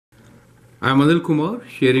I'm Anil Kumar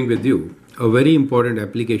sharing with you a very important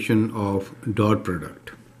application of dot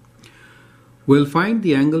product. We'll find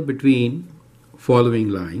the angle between following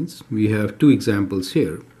lines. We have two examples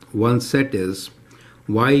here. One set is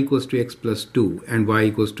y equals to x plus 2 and y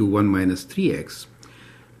equals to 1 minus 3x.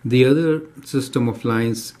 The other system of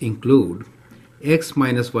lines include x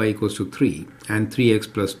minus y equals to 3 and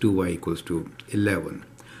 3x plus 2y equals to 11.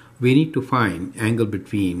 We need to find angle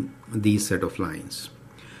between these set of lines.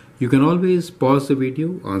 You can always pause the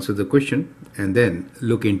video, answer the question, and then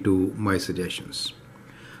look into my suggestions.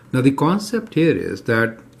 Now the concept here is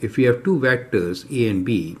that if we have two vectors a and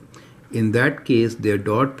b, in that case their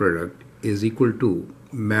dot product is equal to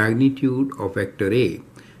magnitude of vector a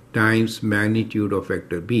times magnitude of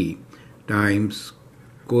vector b times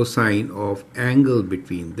cosine of angle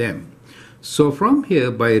between them. So from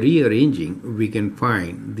here, by rearranging, we can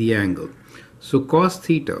find the angle. So cos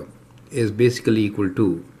theta is basically equal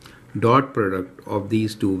to dot product of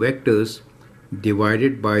these two vectors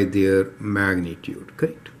divided by their magnitude,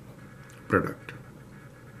 correct? Product.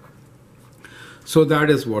 So that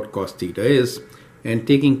is what cos theta is, and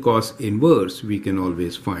taking cos inverse, we can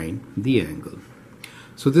always find the angle.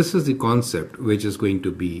 So this is the concept which is going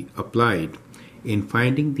to be applied in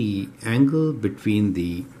finding the angle between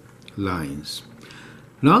the lines.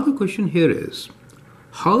 Now the question here is,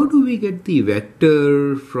 how do we get the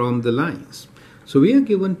vector from the lines? So we are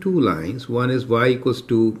given two lines. One is y equals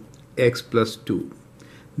to x plus 2.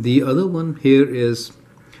 The other one here is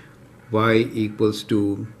y equals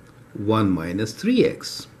to 1 minus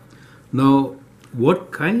 3x. Now,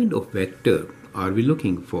 what kind of vector are we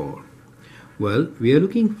looking for? Well, we are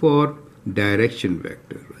looking for direction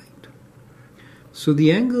vector, right? So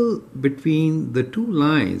the angle between the two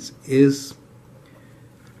lines is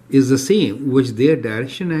the same which their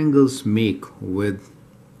direction angles make with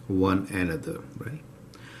one another, right?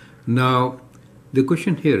 Now the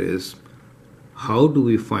question here is, how do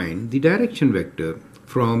we find the direction vector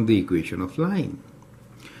from the equation of line?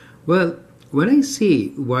 Well, when I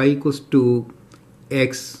say y equals to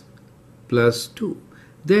x plus 2,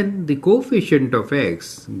 then the coefficient of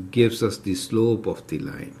x gives us the slope of the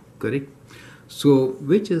line, correct? So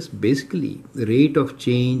which is basically the rate of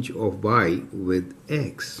change of y with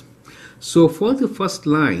x. So for the first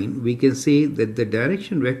line, we can say that the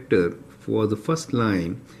direction vector for the first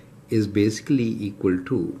line is basically equal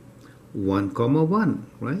to 1,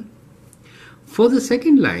 1, right? For the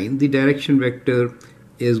second line, the direction vector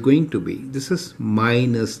is going to be, this is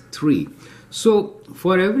minus 3. So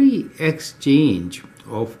for every x change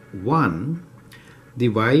of 1, the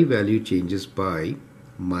y value changes by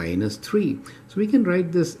minus 3. So we can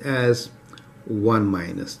write this as 1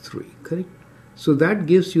 minus 3, correct? So that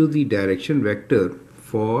gives you the direction vector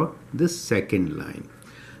for the second line.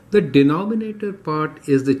 The denominator part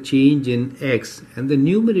is the change in x and the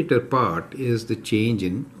numerator part is the change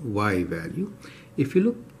in y value. If you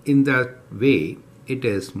look in that way, it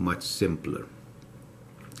is much simpler.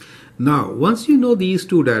 Now, once you know these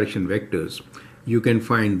two direction vectors, you can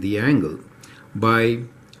find the angle by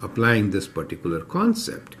applying this particular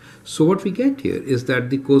concept. So what we get here is that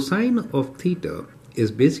the cosine of theta is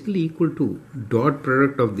basically equal to dot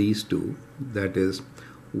product of these two, that is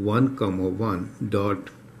 1, 1 dot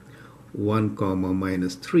 1,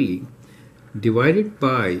 minus 3 divided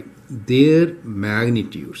by their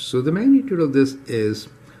magnitude. So the magnitude of this is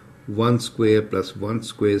 1 square plus 1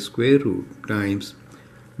 square square root times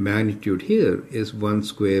magnitude here is 1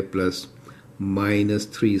 square plus minus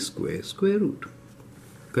 3 square square root,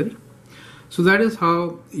 correct? So that is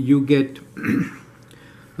how you get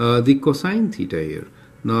the cosine theta here.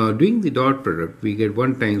 Now doing the dot product, we get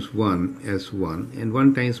 1 times 1 as 1 and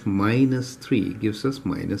 1 times minus 3 gives us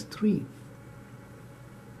minus 3.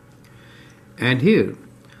 And here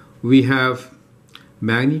we have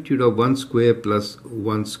magnitude of 1 square plus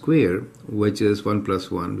 1 square, which is 1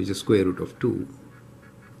 plus 1, which is square root of 2,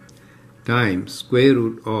 times square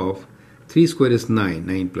root of 3 square is 9,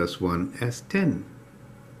 9 plus 1 as 10.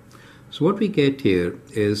 So what we get here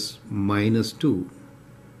is minus 2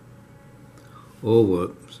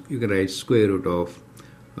 over, you can write square root of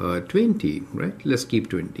 20, right? Let's keep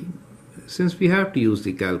 20. Since we have to use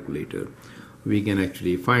the calculator, we can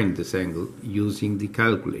actually find this angle using the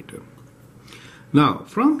calculator. Now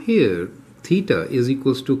from here, theta is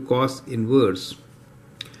equals to cos inverse.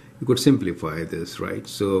 You could simplify this, right?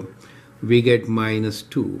 So we get minus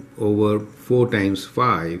 2 over 4 times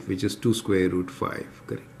 5, which is 2 square root 5,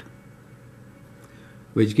 correct?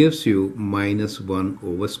 Which gives you minus 1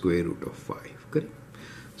 over square root of 5, correct?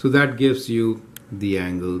 So that gives you the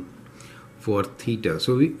angle for theta.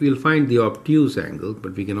 So we'll find the obtuse angle,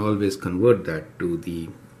 but we can always convert that to the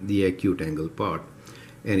the acute angle part.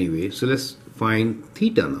 Anyway, so let's find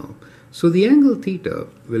theta now. So the angle theta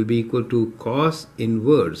will be equal to cos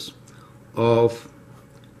inverse of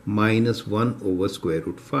minus 1 over square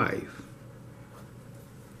root 5.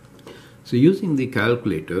 So using the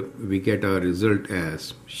calculator, we get our result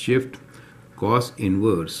as shift cos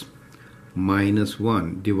inverse minus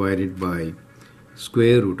 1 divided by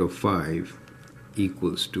square root of 5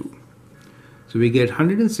 equals 2. So we get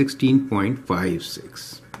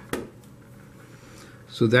 116.56.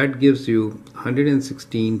 So that gives you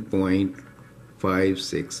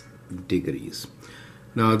 116.56 degrees.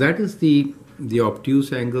 Now that is the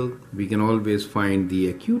obtuse angle. We can always find the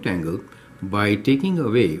acute angle by taking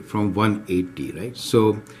away from 180, right?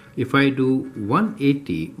 So if I do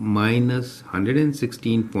 180 minus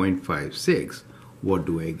 116.56, what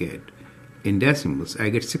do I get? In decimals, I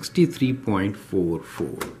get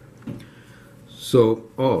 63.44. So,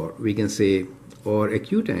 or we can say, or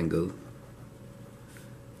acute angle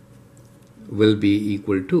will be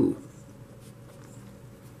equal to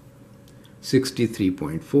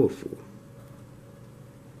 63.44.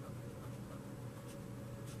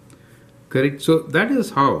 Correct? So that is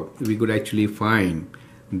how we could actually find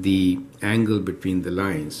the angle between the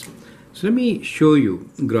lines. So let me show you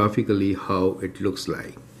graphically how it looks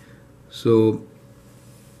like. So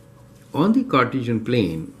on the Cartesian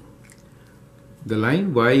plane, the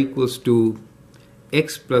line y equals to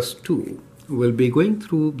x plus 2 will be going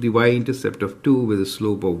through the y-intercept of 2 with a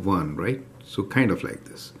slope of 1, right? So kind of like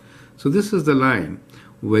this. So this is the line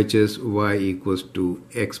which is y equals to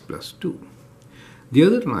x plus 2. The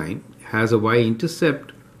other line has a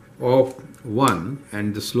y-intercept of 1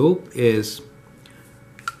 and the slope is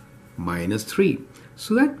minus 3.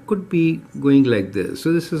 So that could be going like this.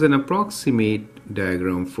 So this is an approximate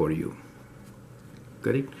diagram for you.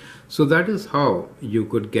 Correct? So that is how you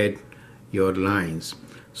could get your lines.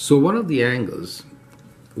 So one of the angles,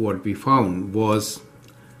 what we found was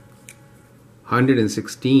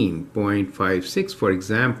 116.56, for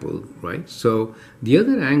example, right? So the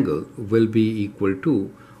other angle will be equal to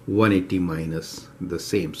 180 minus the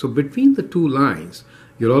same. So between the two lines,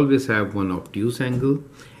 you'll always have one obtuse angle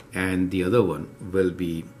and the other one will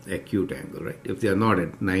be acute angle, right? If they are not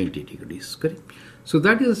at 90 degrees, correct? So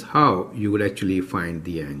that is how you would actually find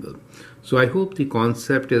the angle. So I hope the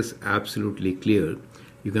concept is absolutely clear.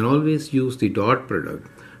 You can always use the dot product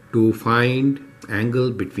to find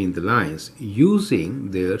angle between the lines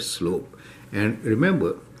using their slope. And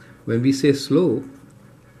remember, when we say slope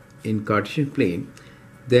in Cartesian plane,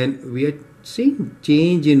 then we are saying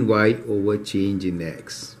change in y over change in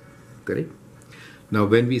x, correct? Now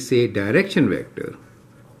when we say direction vector,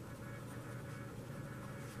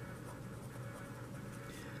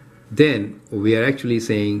 then we are actually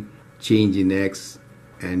saying change in x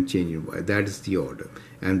and change in y. That is the order,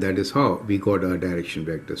 and that is how we got our direction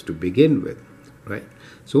vectors to begin with, right?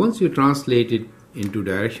 So once you translate it into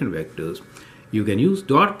direction vectors, you can use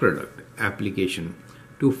dot product application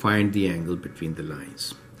to find the angle between the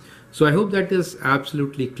lines. So I hope that is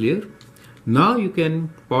absolutely clear. Now you can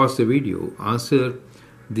pause the video, answer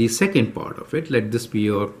the second part of it. Let this be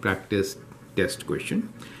your practice test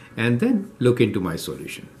question, and then look into my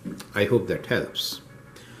solution. I hope that helps.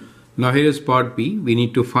 Now here is part B. We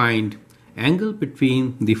need to find angle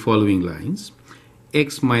between the following lines: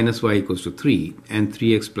 x minus y equals to 3 and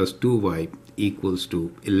 3x plus 2y equals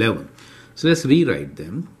to 11. So let's rewrite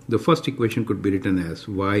them. The first equation could be written as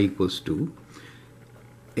y equals to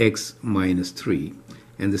x minus 3,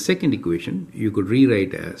 and the second equation you could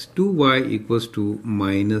rewrite as 2y equals to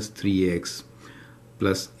minus 3x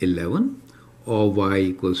plus 11, or y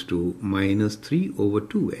equals to minus 3 over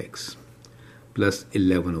 2x plus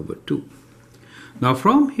 11 over 2. Now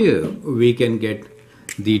from here we can get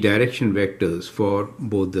the direction vectors for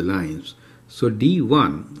both the lines. So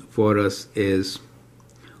D1 for us is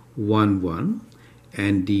 1, 1,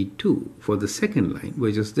 and D2 for the second line,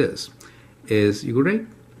 which is this, is you could write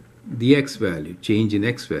the x value, change in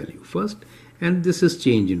x value first, and this is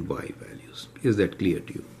change in y values. Is that clear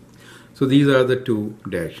to you? So these are the two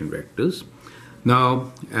direction vectors.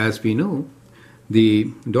 Now, as we know,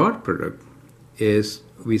 the dot product is,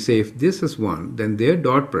 we say if this is 1, then their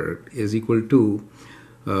dot product is equal to,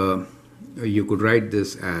 you could write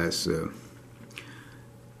this as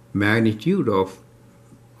magnitude of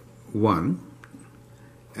 1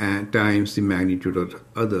 and times the magnitude of the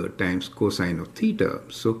other times cosine of theta.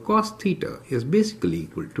 So cos theta is basically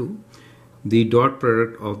equal to the dot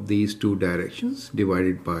product of these two directions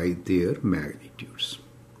divided by their magnitudes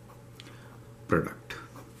product.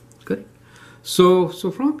 Correct? So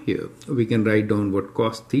from here we can write down what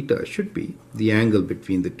cos theta should be, the angle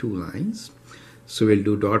between the two lines. So we'll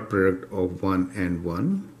do dot product of 1 and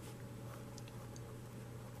 1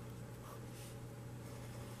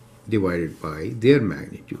 divided by their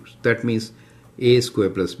magnitudes. That means a square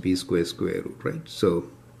plus b square square root, right? So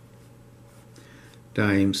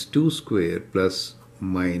times 2 square plus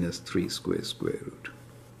minus 3 square square root,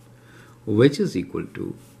 which is equal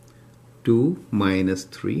to 2 minus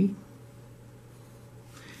 3,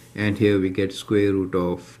 and here we get square root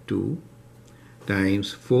of 2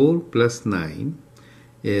 times 4 plus 9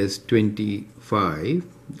 is 25,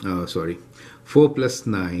 4 plus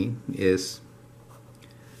 9 is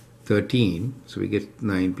 13, so we get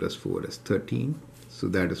 9 plus 4 is 13, so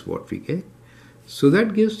that is what we get. So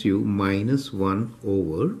that gives you minus 1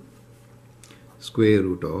 over square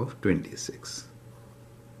root of 26.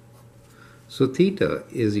 So theta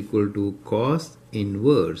is equal to cos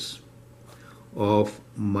inverse of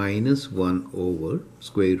minus 1 over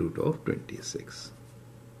square root of 26.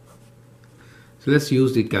 So let's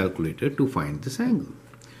use the calculator to find this angle.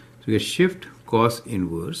 So we shift cos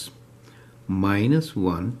inverse minus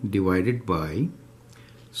 1 divided by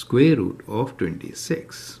square root of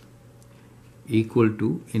 26 equal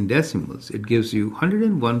to, in decimals, it gives you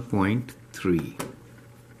 101.3.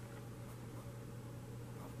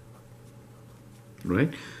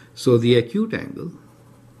 Right? So the acute angle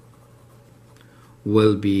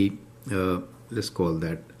will be, let's call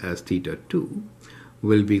that as theta 2,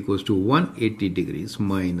 will be equals to 180 degrees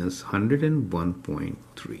minus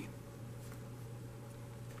 101.3.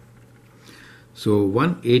 So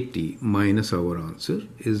 180 minus our answer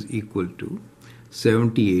is equal to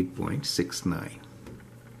 78.69.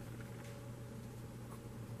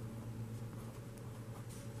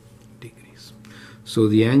 degrees. So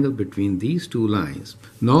the angle between these two lines,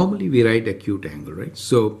 normally we write acute angle, right?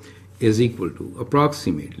 So is equal to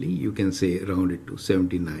approximately, you can say round it to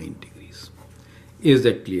 79 degrees. Is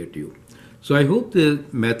that clear to you? So I hope the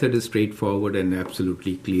method is straightforward and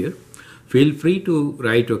absolutely clear. Feel free to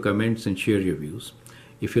write your comments and share your views.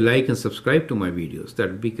 If you like and subscribe to my videos, that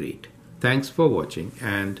would be great. Thanks for watching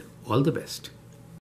and all the best.